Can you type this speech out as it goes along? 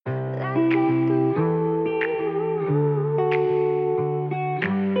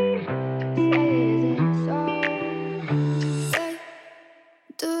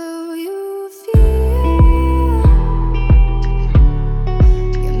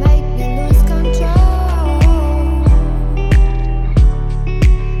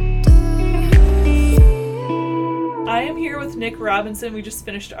Robinson. We just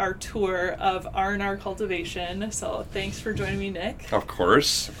finished our tour of R&R Cultivation, so thanks for joining me, Nick. Of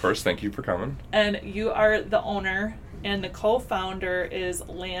course. Thank you for coming. And you are the owner, and the co-founder is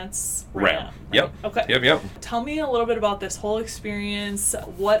Lance Ram. Right? Yep. Okay. Yep. Tell me a little bit about this whole experience,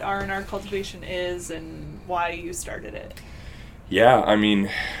 what R&R Cultivation is, and why you started it. Yeah, I mean,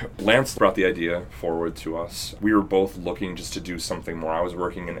 Lance brought the idea forward to us. We were both looking just to do something more. I was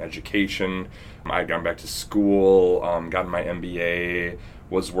working in education. I'd gone back to school, gotten my MBA,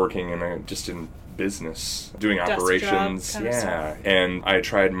 was working in business, doing Desk operations. job kind of stuff. And I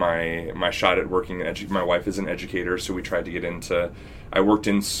tried my shot at working in my wife is an educator, so we tried to get into. I worked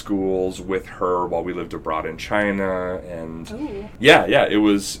in schools with her while we lived abroad in China, and Ooh. yeah, it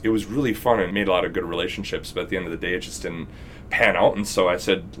was really fun and made a lot of good relationships. But at the end of the day, it just didn't pan out, and so I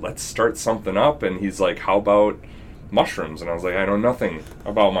said, let's start something up. And he's like, how about mushrooms? And I was like, I know nothing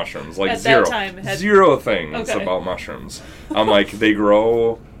about mushrooms, like At zero that time, zero things Okay. about mushrooms. I'm like, they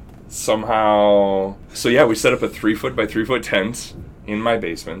grow somehow. So yeah, we set up a 3-foot by 3-foot tent in my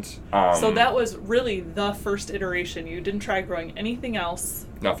basement. So that was really the first iteration. You didn't try growing anything else.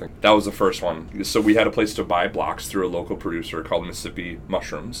 Nothing. That was the first one. So we had a place to buy blocks through a local producer called Mississippi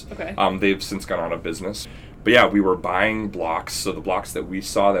Mushrooms. Okay. They've since gone out of business. But yeah, we were buying blocks. So the blocks that we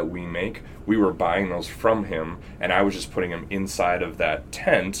saw that we make, we were buying those from him, and I was just putting them inside of that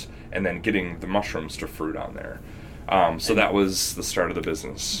tent and then getting the mushrooms to fruit on there. So that was the start of the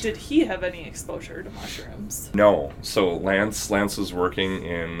business. Did he have any exposure to mushrooms? No. So Lance was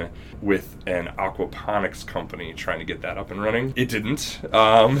working with an aquaponics company trying to get that up and running. It didn't.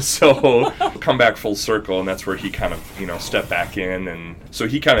 So come back full circle, and that's where he kind of, stepped back in. And so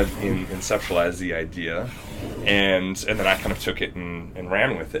he kind of conceptualized the idea, and then I kind of took it and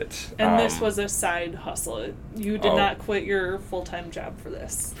ran with it. And this was a side hustle. You did not quit your full-time job for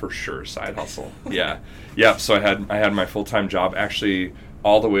this. For sure, side hustle. Yeah. So I had my full-time job actually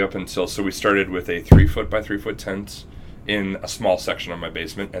all the way up until, so we started with a 3-foot by 3-foot tent in a small section of my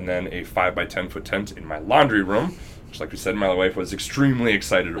basement, and then a 5 by 10-foot tent in my laundry room, which, like we said, my wife was extremely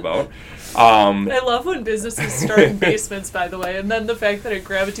excited about. I love when businesses start in basements, by the way, and then the fact that it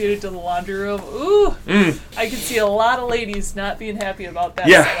gravitated to the laundry room. Ooh, I could see a lot of ladies not being happy about that.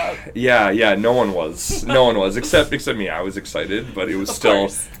 Yeah. No one was, except me. I was excited, but it was still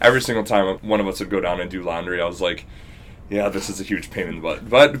every single time one of us would go down and do laundry, I was like, yeah, this is a huge pain in the butt,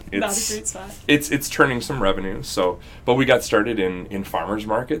 but it's not a great spot. It's turning some revenue. So, but we got started in farmers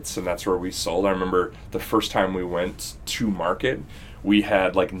markets, and that's where we sold. I remember the first time we went to market, we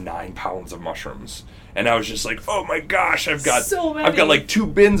had like 9 pounds of mushrooms, and I was just like, oh my gosh, I've got like 2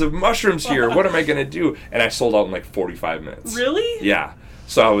 bins of mushrooms here. What am I gonna do? And I sold out in like 45 minutes. Really? Yeah.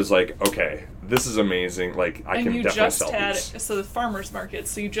 So I was like, okay, this is amazing. Like, I can definitely sell these. So the farmers market.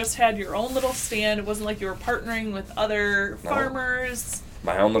 So you just had your own little stand. It wasn't like you were partnering with other farmers.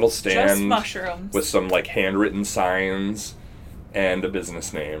 My own little stand. Just mushrooms. With some like handwritten signs and a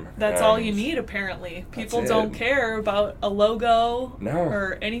business name. That's all you need, apparently. People don't care about a logo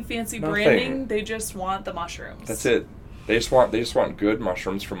or any fancy branding. They just want the mushrooms. That's it. They just want good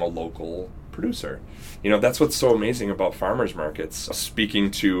mushrooms from a local producer. That's what's so amazing about farmers markets. Speaking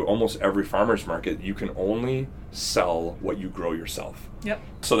to almost every farmers market, you can only sell what you grow yourself. Yep.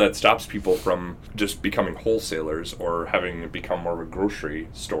 So that stops people from just becoming wholesalers or having it become more of a grocery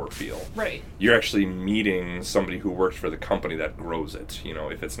store feel. Right. You're actually meeting somebody who works for the company that grows it.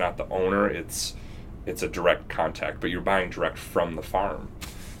 If it's not the owner, it's a direct contact, but you're buying direct from the farm.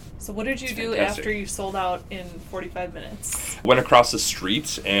 So what did you do after you sold out in 45 minutes? Went across the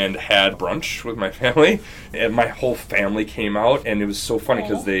street and had brunch with my family, and my whole family came out, and it was so funny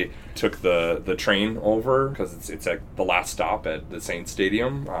because they took the train over, because it's at the last stop at the Saints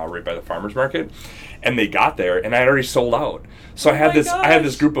Stadium, right by the farmers market, and they got there, and I had already sold out. So I had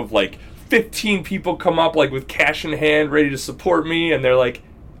this group of like 15 people come up like with cash in hand, ready to support me, and they're like,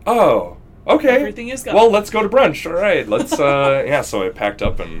 oh, okay. Everything is gone. Well, let's go to brunch. All right, let's. So I packed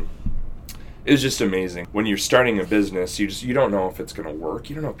up, and it was just amazing. When you're starting a business, you don't know if it's going to work.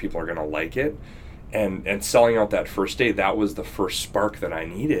 You don't know if people are going to like it, and selling out that first day, that was the first spark that I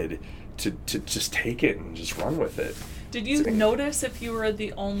needed to just take it and just run with it. Did you notice if you were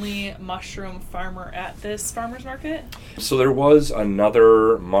the only mushroom farmer at this farmer's market? So there was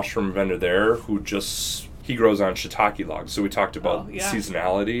another mushroom vendor there who he grows on shiitake logs. So we talked about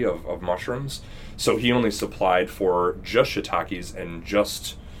seasonality of mushrooms. So he only supplied for just shiitakes and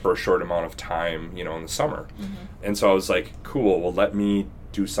just for a short amount of time, in the summer. Mm-hmm. And so I was like, cool, well, let me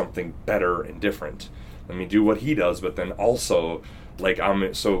do something better and different. Let me do what he does, but then also,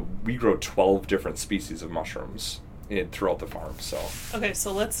 so we grow 12 different species of mushrooms throughout the farm. So Okay,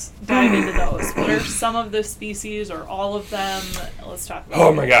 so let's dive into those. What are some of the species or all of them? Let's talk about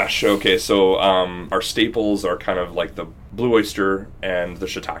oh my gosh. Okay, so our staples are kind of like the blue oyster and the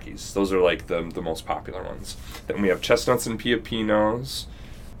shiitakes. Those are like the most popular ones. Then we have chestnuts and piopinos.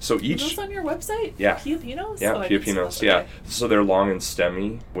 So Are each those on your website? Yeah. Piopinos? Yeah, Oh, I didn't see piopinos. those. Yeah. Okay. So they're long and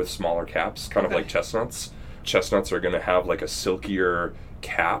stemmy with smaller caps, kind of Okay. like chestnuts. Chestnuts are going to have like a silkier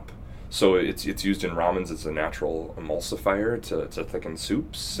cap. So it's used in ramens as a natural emulsifier to thicken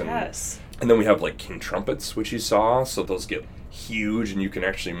soups. And, Yes. and then we have like king trumpets, which you saw. So those get huge, and you can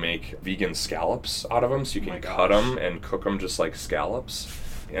actually make vegan scallops out of them. So you Oh can my cut gosh. them and cook them just like scallops.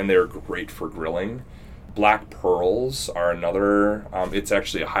 And they're great for grilling. Black pearls are another, it's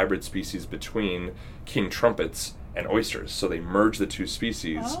actually a hybrid species between king trumpets and oysters. So they merged the two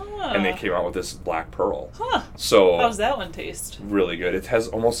species, and they Ah. came out with this black pearl. Huh. So How's that one taste? really good. It has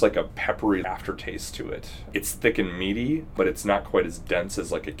almost like a peppery aftertaste to it. It's thick and meaty, but it's not quite as dense as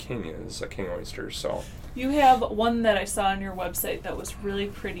like a king oyster. So You have one that I saw on your website that was really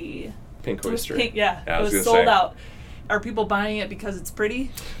pretty. pink It was oyster. pink, yeah. I It was was gonna sold say. out. Are people buying it because it's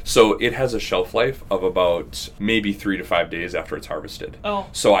pretty? So it has a shelf life of about maybe 3 to 5 days after it's harvested. Oh.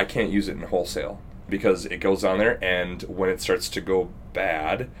 So I can't use it in wholesale because it goes on there, and when it starts to go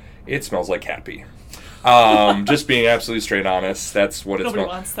bad, it smells like cat pee. Just being absolutely straight honest, that's what it Nobody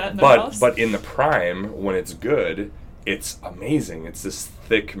smells. wants that in their house. But in the prime, when it's good, it's amazing. It's this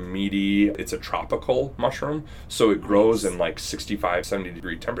thick, meaty, it's a tropical mushroom, so it grows in like 65, 70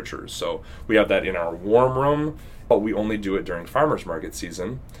 degree temperatures. So we have that in our warm room, but we only do it during farmers market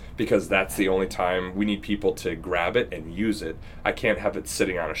season because that's the only time we need people to grab it and use it. I can't have it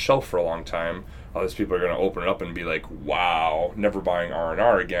sitting on a shelf for a long time. Otherwise people are going to open it up and be like, wow, never buying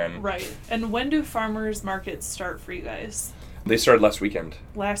R&R again. Right. And when do farmers markets start for you guys? They started last weekend.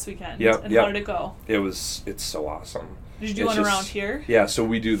 Last weekend. Yep, And yep. how did it go? It's so awesome. Did you do It's one just- around here? Yeah, so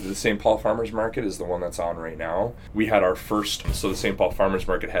we do the St. Paul Farmers Market is the one that's on right now. We had our first, so the St. Paul Farmers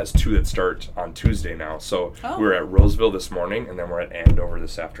Market has 2 that start on Tuesday now. So Oh. we were at Roseville this morning, and then we're at Andover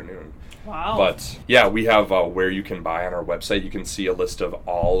this afternoon. Wow. But yeah, we have where you can buy on our website. You can see a list of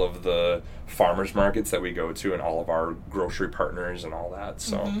all of the farmers markets that we go to and all of our grocery partners and all that.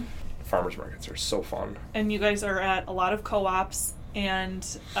 So Mm-hmm. farmers markets are so fun. And you guys are at a lot of co-ops and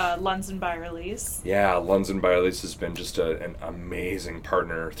Lunds and Byerly's. Yeah, Lunds and Byerly's has been just an amazing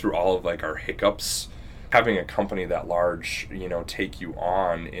partner through all of like our hiccups. Having a company that large, take you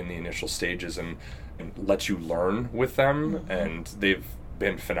on in the initial stages and let you learn with them, and they've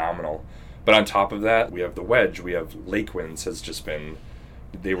been phenomenal. But on top of that, we have the Wedge. We have Lake Winds has just been,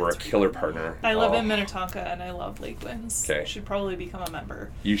 they were a killer partner. I live Oh, in Minnetonka and I love Lake Winds. Okay. Should probably become a member.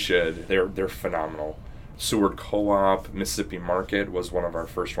 You should. They're phenomenal. Seward Co-op, Mississippi Market was one of our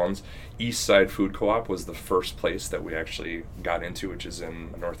first ones. East Side Food Co-op was the first place that we actually got into, which is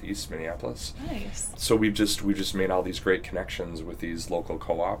in Northeast Minneapolis. Nice. So we've just made all these great connections with these local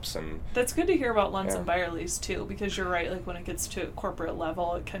co-ops, and That's good to hear about Lunds Yeah. and Byerly's too, because you're right, like when it gets to corporate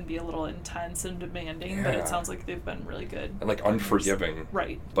level, it can be a little intense and demanding, but Yeah. it sounds like they've been really good. like partners. unforgiving.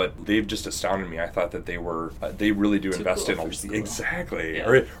 Right. But they've just astounded me. I thought that they were they really do Too invest cool in for school. exactly,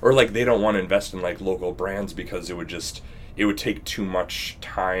 Yeah. or like they don't want to invest in like local brands because it would take too much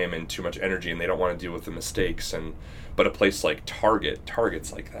time and too much energy, and they don't want to deal with the mistakes. But a place like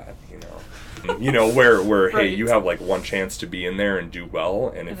Target's like that, where hey, Right. you have like one chance to be in there and do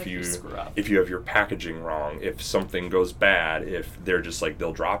well, and if you screw up. if you have your packaging wrong, if something goes bad, if they're just like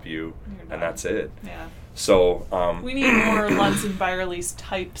they'll drop you, You're and done. that's it. Yeah. So We need more Lunds and Byerly's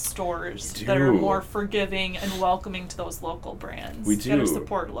type stores that are do. more forgiving and welcoming to those local brands. We Gotta do.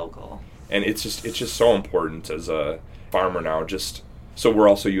 support local. and it's just so important as a farmer now. So we're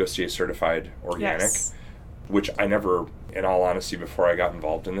also USDA certified organic, Yes. which I never, in all honesty, before I got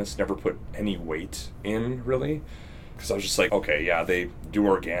involved in this, never put any weight in really, because I was just like, okay, yeah, they do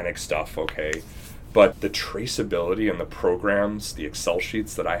organic stuff, okay, but the traceability and the programs, the Excel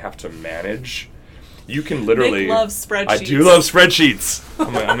sheets that I have to manage. You can literally. Nick loves spreadsheets. I do love spreadsheets.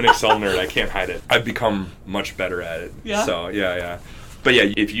 I'm an Excel nerd. I can't hide it. I've become much better at it. Yeah? So yeah. But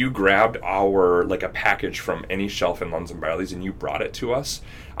yeah, if you grabbed a package from any shelf in Lunds and Byerly's and you brought it to us,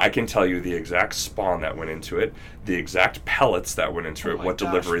 I can tell you the exact spawn that went into it, the exact pellets that went into Oh it, my what gosh,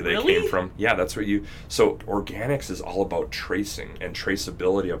 delivery they really? came from. Yeah, that's what so organics is all about tracing and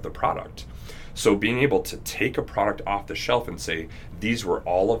traceability of the product. So being able to take a product off the shelf and say, these were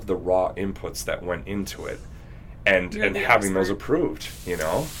all of the raw inputs that went into it, and You're the having those expert. approved,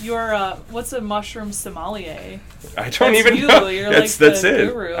 You're what's a mushroom sommelier? I don't That's even you. know. You're That's like the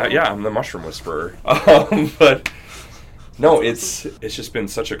it. guru. Yeah, I'm the mushroom whisperer. But No, That's it's just been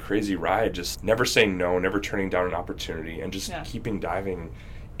such a crazy ride, just never saying no, never turning down an opportunity, and just keeping diving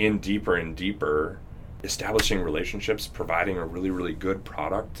in deeper and deeper, establishing relationships, providing a really, really good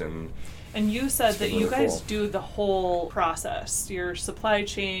product. And you said that you really guys cool. do the whole process, your supply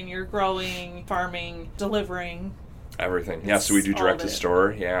chain, your growing, farming, delivering. Everything. Yeah, so we do direct to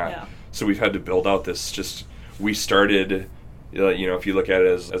store. Yeah. So we've had to build out this we started, if you look at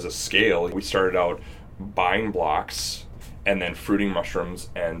it as a scale, we started out buying blocks and then fruiting mushrooms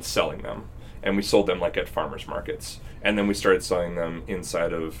and selling them. And we sold them like at farmers markets. And then we started selling them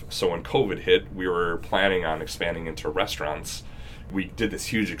so when COVID hit, we were planning on expanding into restaurants. We did this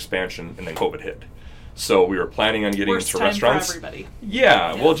huge expansion and then COVID hit. So we were planning on getting into restaurants. For everybody.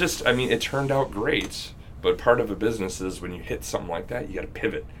 Yeah, well, it turned out great. But part of a business is when you hit something like that, you got to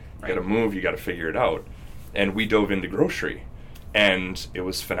pivot. You got to move, you got to figure it out. And we dove into grocery. And it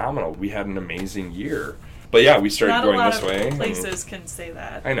was phenomenal. We had an amazing year. But yeah, we started going this way. Not a lot of places can say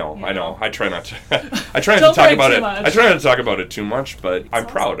that. I know. I try not to. I try not to talk about it. Much. I try not to talk about it too much. But I'm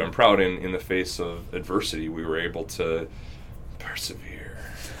proud. I'm proud in the face of adversity, we were able to persevere.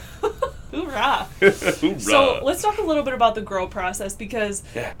 Hoorah! Hoorah! So let's talk a little bit about the grow process because,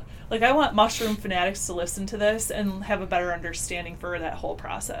 I want mushroom fanatics to listen to this and have a better understanding for that whole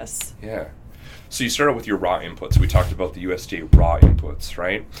process. Yeah. So you start out with your raw inputs. We talked about the USDA raw inputs,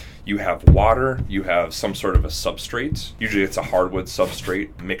 right? You have water, you have some sort of a substrate. Usually it's a hardwood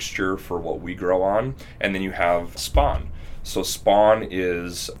substrate mixture for what we grow on. And then you have spawn. So spawn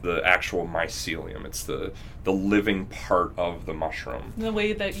is the actual mycelium. It's the living part of the mushroom. The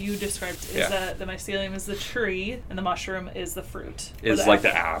way that you described is that the mycelium is the tree and the mushroom is the fruit. It's like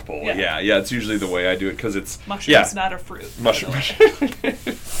the apple. Yeah. It's usually the way I do it because it's... Mushroom's not a fruit. Mushroom.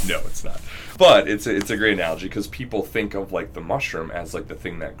 No, it's not. But it's a great analogy because people think of like the mushroom as like the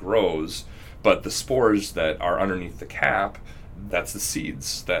thing that grows, but the spores that are underneath the cap, that's the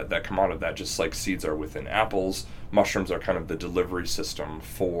seeds that come out of that. Just like seeds are within apples, mushrooms are kind of the delivery system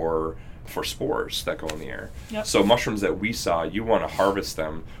for spores that go in the air. Yep. So mushrooms that we saw, you want to harvest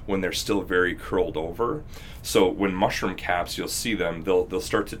them when they're still very curled over. So when mushroom caps, you'll see them, they'll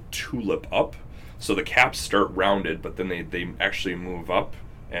start to tulip up. So the caps start rounded, but then they actually move up.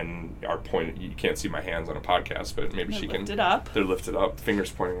 And our point, you can't see my hands on a podcast, but maybe she can. They're lifted up,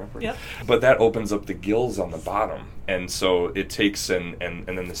 fingers pointing upward. Yep. But that opens up the gills on the bottom. And so it takes, and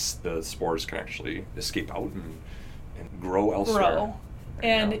then the spores can actually escape out and grow elsewhere.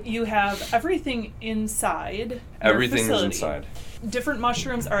 And you have everything inside. Everything is inside. Different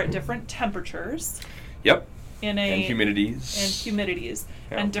mushrooms are at different temperatures. Yep. And humidities.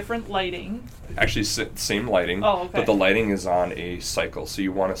 Yeah. And different lighting. Actually, same lighting. Oh, okay. But the lighting is on a cycle. So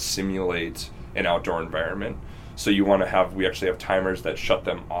you want to simulate an outdoor environment. So you want to we actually have timers that shut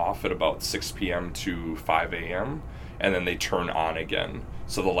them off at about 6 p.m. to 5 a.m. And then they turn on again.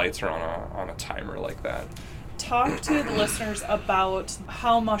 So the lights are on a timer like that. Talk to the listeners about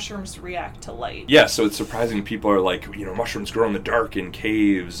how mushrooms react to light. Yeah, so it's surprising. People are like, mushrooms grow in the dark in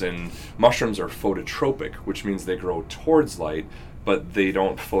caves, and mushrooms are phototropic, which means they grow towards light, but they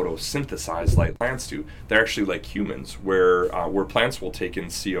don't photosynthesize like plants do. They're actually like humans, where plants will take in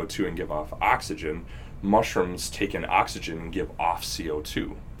CO2 and give off oxygen. Mushrooms take in oxygen and give off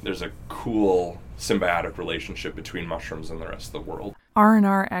CO2. There's a cool symbiotic relationship between mushrooms and the rest of the world.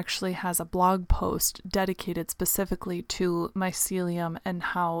 R&R actually has a blog post dedicated specifically to mycelium and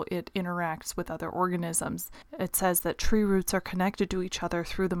how it interacts with other organisms. It says that tree roots are connected to each other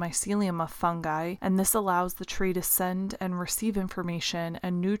through the mycelium of fungi, and this allows the tree to send and receive information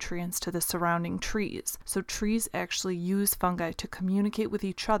and nutrients to the surrounding trees. So trees actually use fungi to communicate with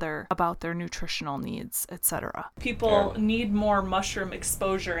each other about their nutritional needs, etc. People need more mushroom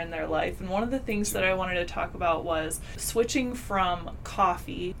exposure in their life, and one of the things that I wanted to talk about was switching from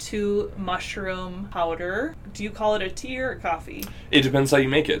coffee to mushroom powder. Do you call it a tea or a coffee? It depends how you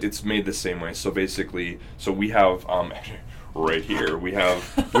make it. It's made the same way. So basically, we have right here we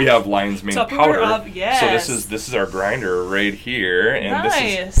have lion's mane powder. Yes. So this is our grinder right here, and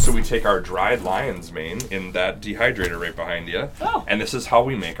nice. So we take our dried lion's mane in that dehydrator right behind you, and this is how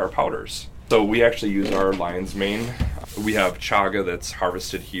we make our powders. So we actually use our lion's mane. We have chaga that's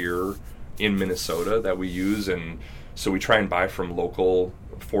harvested here in Minnesota that we use, and so we try and buy from local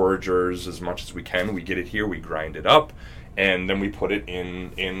foragers as much as we can. We get it here, we grind it up, and then we put it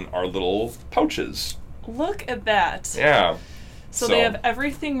in our little pouches. Look at that. Yeah. So they have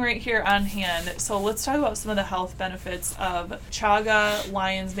everything right here on hand. So let's talk about some of the health benefits of chaga,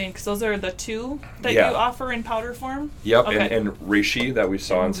 lion's mane, because those are the two that you offer in powder form? Yep, okay. and reishi that we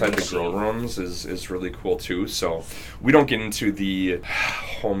saw inside the grow rooms is really cool too. So we don't get into the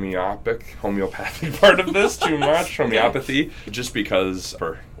homeopathic part of this too much, homeopathy, just because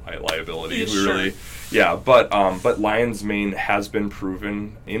for liability, but lion's mane has been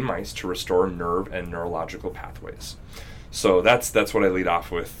proven in mice to restore nerve and neurological pathways. So that's what I lead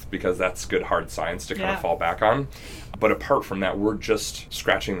off with, because that's good hard science to kind of fall back on. But apart from that, we're just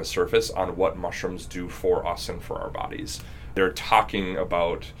scratching the surface on what mushrooms do for us and for our bodies. They're talking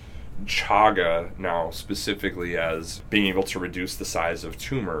about chaga now specifically as being able to reduce the size of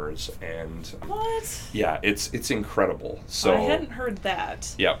tumors and what? Yeah, it's incredible. So I hadn't heard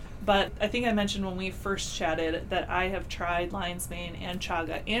that. Yeah. But I think I mentioned when we first chatted that I have tried lion's mane and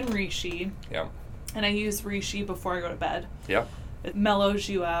chaga and reishi. Yeah. And I use reishi before I go to bed. Yeah. It mellows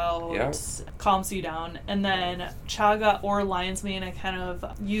you out, calms you down. And then chaga or lion's mane, I kind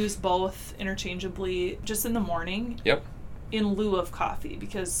of use both interchangeably just in the morning. Yep. In lieu of coffee,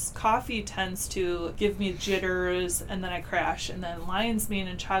 because coffee tends to give me jitters and then I crash. And then lion's mane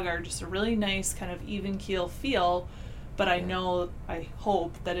and chaga are just a really nice kind of even keel feel. But I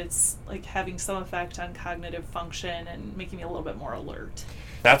hope that it's like having some effect on cognitive function and making me a little bit more alert.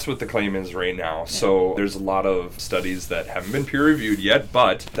 That's what the claim is right now. So there's a lot of studies that haven't been peer-reviewed yet,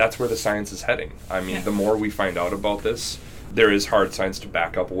 but that's where the science is heading. I mean, the more we find out about this, there is hard science to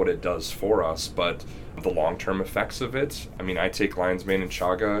back up what it does for us, but the long-term effects of it, I mean, I take lion's mane and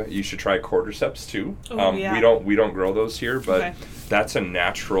chaga. You should try cordyceps too. We don't grow those here, but that's a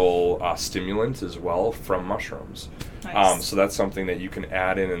natural stimulant as well from mushrooms. Nice. So that's something that you can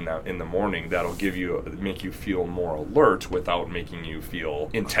add in the morning that'll make you feel more alert without making you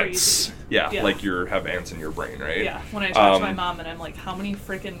feel intense. Yeah, like you have ants in your brain, right? Yeah. When I talk to my mom and I'm like, how many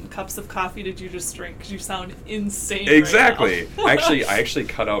freaking cups of coffee did you just drink? Because you sound insane. Exactly. Right now. I actually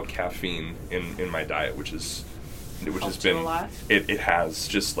cut out caffeine in my diet, which has been a lot. It has,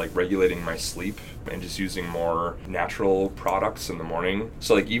 just like regulating my sleep and just using more natural products in the morning.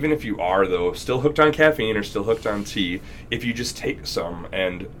 So like even if you are though still hooked on caffeine or still hooked on tea, if you just take some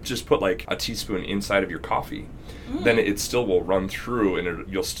and just put like a teaspoon inside of your coffee, then it still will run through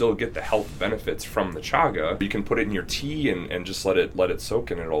and you'll still get the health benefits from the chaga. You can put it in your tea and just let it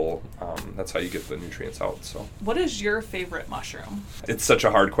soak, and it'll that's how you get the nutrients out. So what is your favorite mushroom? It's such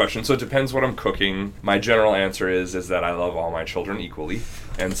a hard question. So it depends what I'm cooking. My general answer is that I love all my children equally,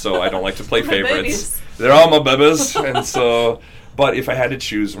 and so I don't like to play favorites. They're all my babies. And so, but if I had to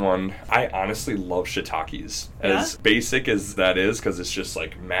choose one, I honestly love shiitakes. As basic as that is, because it's just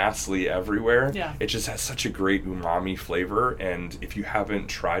like massively everywhere. Yeah. It just has such a great umami flavor, and if you haven't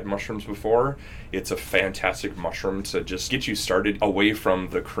tried mushrooms before, it's a fantastic mushroom to just get you started away from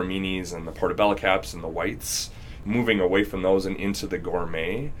the creminis and the portobello caps and the whites, moving away from those and into the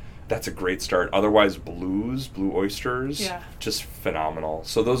gourmet. That's a great start. Otherwise, blue oysters, just phenomenal.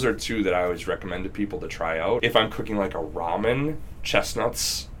 So those are two that I always recommend to people to try out. If I'm cooking like a ramen,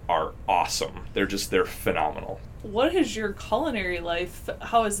 chestnuts are awesome. They're phenomenal. What is your culinary life?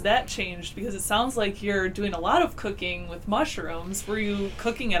 How has that changed? Because it sounds like you're doing a lot of cooking with mushrooms. Were you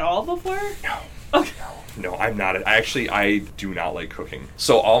cooking at all before? No. Okay. No, I'm not. I do not like cooking.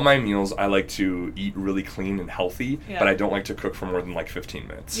 So all my meals, I like to eat really clean and healthy, but I don't like to cook for more than like 15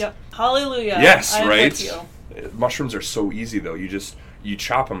 minutes. Yep. Hallelujah. Yes, I'm right? with you. Mushrooms are so easy though. You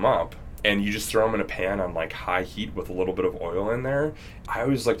chop them up and you just throw them in a pan on like high heat with a little bit of oil in there. I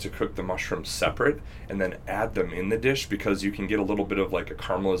always like to cook the mushrooms separate and then add them in the dish, because you can get a little bit of like a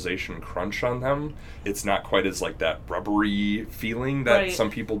caramelization crunch on them. It's not quite as like that rubbery feeling that some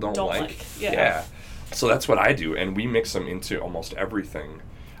people don't like. Yeah. So that's what I do, and we mix them into almost everything.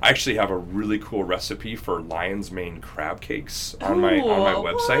 I actually have a really cool recipe for lion's mane crab cakes on my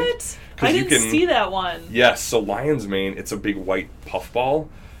website. What? I didn't see that one. Yes, so lion's mane, it's a big white puffball,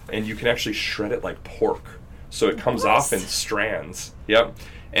 and you can actually shred it like pork. So it comes off in strands. Yep.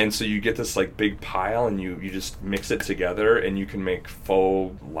 And so you get this like big pile, and you just mix it together, and you can make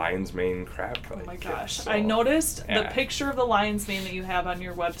faux lion's mane crab cakes. Oh my gosh. So, I noticed the picture of the lion's mane that you have on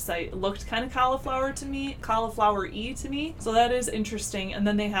your website looked kind of cauliflower-y to me. So that is interesting. And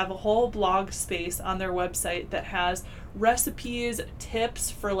then they have a whole blog space on their website that has recipes,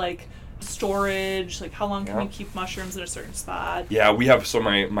 tips for like storage, like how long can we keep mushrooms in a certain spot. Yeah, we have, so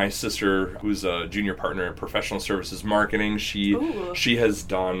my sister, who's a junior partner in professional services marketing, she has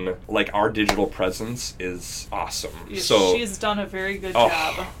done, like, our digital presence is awesome. So she's done a very good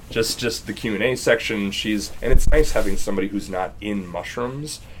job. Just the Q&A section, and it's nice having somebody who's not in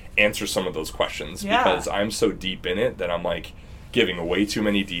mushrooms answer some of those questions, because I'm so deep in it that I'm like, giving way too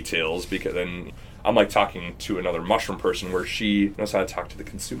many details, because then I'm like talking to another mushroom person where she knows how to talk to the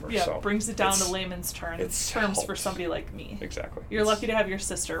consumer. Yeah, so brings it down to layman's terms helps. for somebody like me. Exactly. You're lucky to have your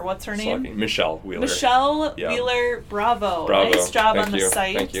sister. What's her name? Lucky. Michelle Wheeler. Michelle Yeah. Wheeler, bravo. Bravo. Nice job Thank on the you.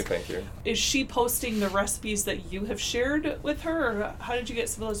 site. Thank you. Is she posting the recipes that you have shared with her, or how did you get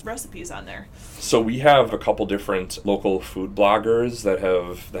some of those recipes on there? So we have a couple different local food bloggers that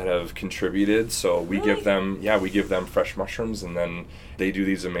have contributed. So we give them fresh mushrooms, and then they do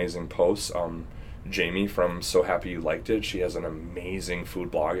these amazing posts. Jamie from So Happy You Liked It, she has an amazing food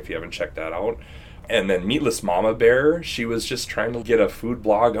blog if you haven't checked that out. And then Meatless Mama Bear, she was just trying to get a food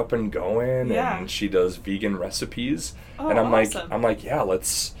blog up and going, and she does vegan recipes. Oh, and I'm awesome. like, yeah,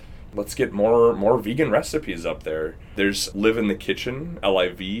 let's get more vegan recipes up there. There's Live in the Kitchen,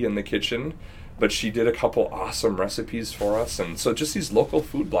 L-I-V in the kitchen, but she did a couple awesome recipes for us. And so just these local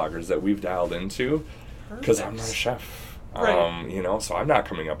food bloggers that we've dialed into, because I'm not a chef. Right. So I'm not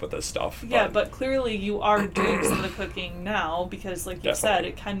coming up with this stuff. Yeah, but clearly you are doing some of the cooking now, because like you said,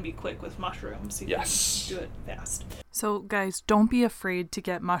 it can be quick with mushrooms. You can do it fast. So guys, don't be afraid to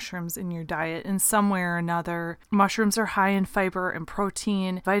get mushrooms in your diet in some way or another. Mushrooms are high in fiber and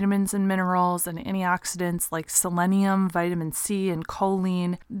protein, vitamins and minerals, and antioxidants like selenium, vitamin C, and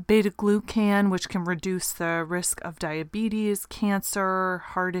choline, beta-glucan, which can reduce the risk of diabetes, cancer,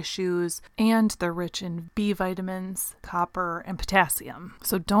 heart issues, and they're rich in B vitamins, copper, and potassium.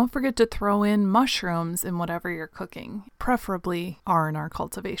 So don't forget to throw in mushrooms in whatever you're cooking, preferably R&R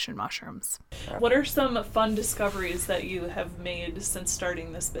cultivation mushrooms. What are some fun discoveries that you have made since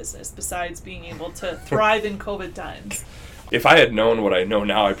starting this business, besides being able to thrive in COVID times? If I had known what I know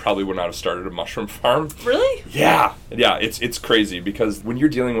now, I probably would not have started a mushroom farm. Really? Yeah, it's crazy, because when you're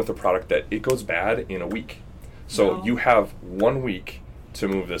dealing with a product that it goes bad in a week. So you have 1 week to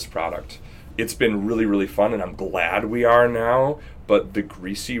move this product. It's been really, really fun, and I'm glad we are now, but the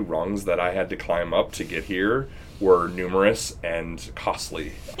greasy rungs that I had to climb up to get here were numerous and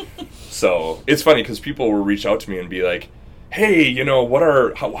costly. So it's funny, because people will reach out to me and be like, hey,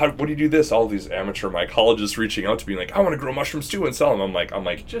 what do you do this? All these amateur mycologists reaching out to me like, I want to grow mushrooms too and sell them. I'm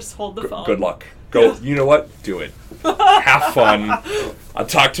like, just hold the phone. Good luck. Go. You know what? Do it. Have fun.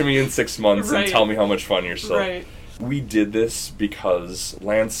 Talk to me in 6 months and tell me how much fun you're still. Right. We did this because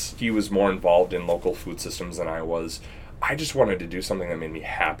Lance, he was more involved in local food systems than I was. I just wanted to do something that made me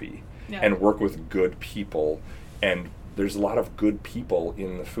happy and work with good people. And there's a lot of good people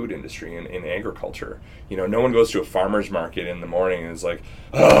in the food industry and in agriculture. No one goes to a farmer's market in the morning and is like,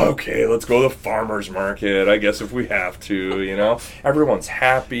 oh, okay, let's go to the farmer's market, I guess, if we have to, Everyone's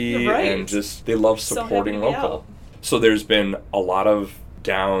happy and just they love supporting local. So there's been a lot of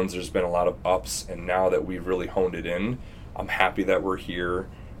downs, there's been a lot of ups, and now that we've really honed it in, I'm happy that we're here.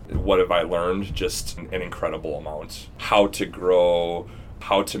 What have I learned? Just an incredible amount. How to grow,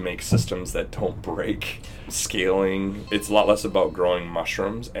 how to make systems that don't break, scaling. It's a lot less about growing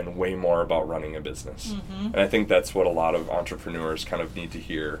mushrooms and way more about running a business. Mm-hmm. And I think that's what a lot of entrepreneurs kind of need to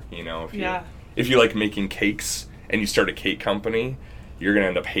hear. If you like making cakes and you start a cake company, you're going to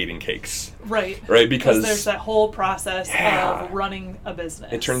end up hating cakes. Right. Because there's that whole process of running a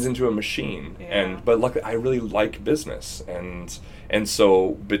business. It turns into a machine. But luckily, I really like business. And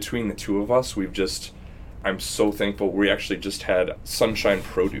so between the two of us, I'm so thankful. We actually just had Sunshine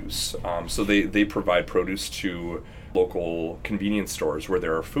Produce. So they provide produce to local convenience stores where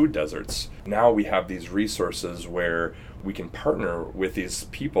there are food deserts. Now we have these resources where we can partner with these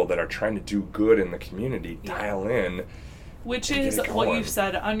people that are trying to do good in the community, dial in. Which is what you've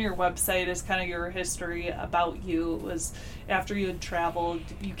said on your website is kind of your history about you. It was after you had traveled,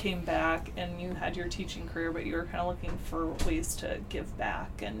 you came back and you had your teaching career, but you were kind of looking for ways to give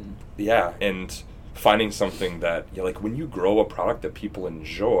back. And finding something that, like when you grow a product that people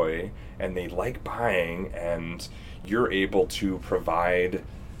enjoy and they like buying, and you're able to provide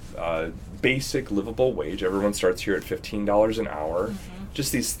a basic livable wage. Everyone starts here at $15 an hour. Mm-hmm.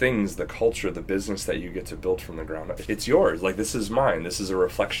 Just these things, the culture, the business that you get to build from the ground up. It's yours. Like, this is mine. This is a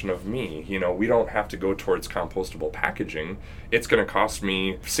reflection of me. We don't have to go towards compostable packaging. It's going to cost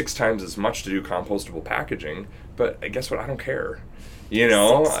me 6 times as much to do compostable packaging, but guess what? I don't care. 6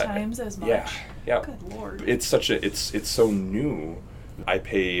 times as much? Yeah. Good Lord. It's so new. I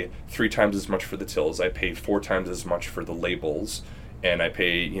pay 3 times as much for the tills. I pay 4 times as much for the labels. And I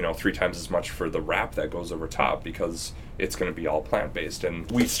pay, 3 times as much for the wrap that goes over top, because it's going to be all plant-based. And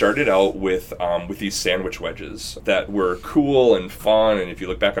we started out with these sandwich wedges that were cool and fun. And if you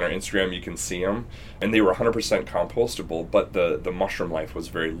look back on our Instagram, you can see them. And they were 100% compostable, but the mushroom life was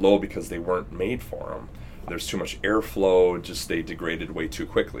very low because they weren't made for them. There's too much airflow, just they degraded way too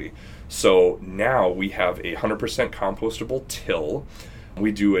quickly. So now we have a 100% compostable till.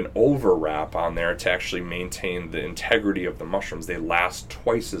 We do an overwrap on there to actually maintain the integrity of the mushrooms. They last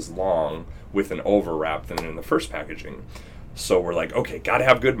twice as long with an overwrap than in the first packaging. So we're like, okay, gotta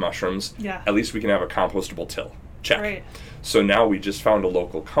have good mushrooms. Yeah. At least we can have a compostable till. Check. Right. So now we just found a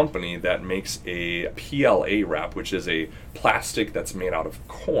local company that makes a PLA wrap, which is a plastic that's made out of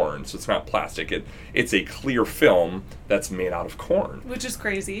corn. So it's not plastic. It's a clear film that's made out of corn. Which is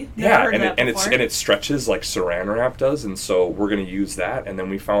crazy. Yeah, Never heard that before. it stretches like Saran wrap does, and so we're going to use that. And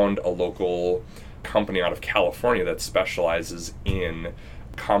then we found a local company out of California that specializes in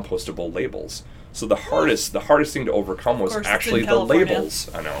compostable labels. So the hardest thing to overcome was actually the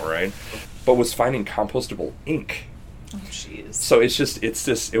labels. I know, right? But was finding compostable ink. Oh, jeez. So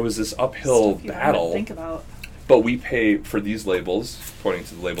it was this uphill Stuff you battle. don't think about. But we pay for these labels, pointing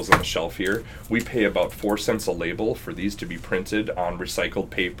to the labels on the shelf here, we pay about 4 cents a label for these to be printed on recycled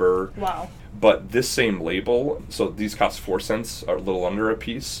paper. Wow. But this same label, so these cost 4 cents, or a little under a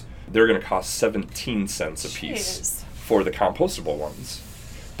piece. They're going to cost 17 cents a piece for the compostable ones.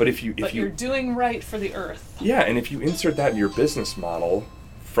 But if you're doing right for the earth. Yeah, and if you insert that in your business model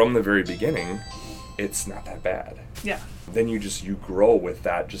from the very beginning, it's not that bad. Yeah. Then you grow with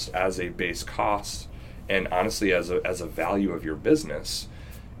that just as a base cost, and honestly as a value of your business.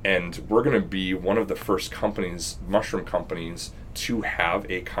 And we're going to be one of the first companies, mushroom companies, to have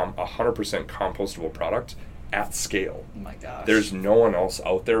a 100% compostable product at scale. Oh my gosh. There's no one else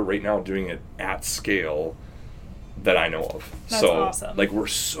out there right now doing it at scale that I know of. That's so awesome. like, we're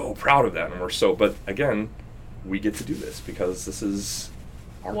so proud of that, and but again, we get to do this because this is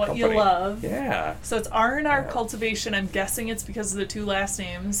our what company. you love. Yeah. So it's R&R Cultivation. I'm guessing it's because of the two last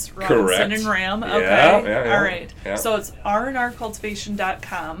names, Correct. Robinson and Ram. Yeah, Okay. yeah. All right. Yeah. So it's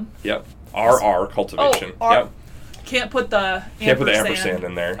rnrcultivation.com. Yep. RR Cultivation. Yep. Can't put the ampersand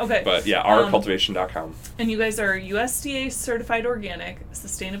in there. Okay. But yeah, rcultivation.com. And you guys are USDA certified organic,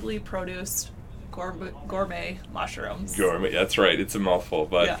 sustainably produced gourmet mushrooms. Gourmet, that's right. It's a mouthful,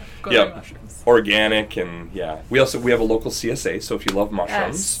 but gourmet mushrooms. Organic, and we have a local CSA. So if you love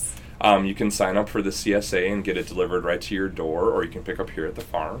mushrooms, you can sign up for the CSA and get it delivered right to your door, or you can pick up here at the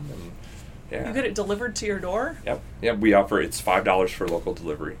farm. And you get it delivered to your door? Yep. We offer it's $5 for local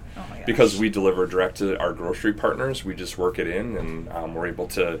delivery. Oh my gosh. Because we deliver direct to our grocery partners, we just work it in, and we're able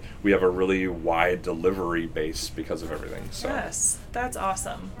to. We have a really wide delivery base because of everything. So. Yes, that's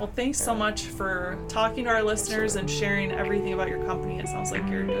awesome. Well, thanks so much for talking to our listeners and sharing everything about your company. It sounds like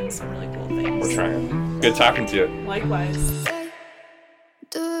you're doing some really cool things. We're trying. Good talking to you. Likewise.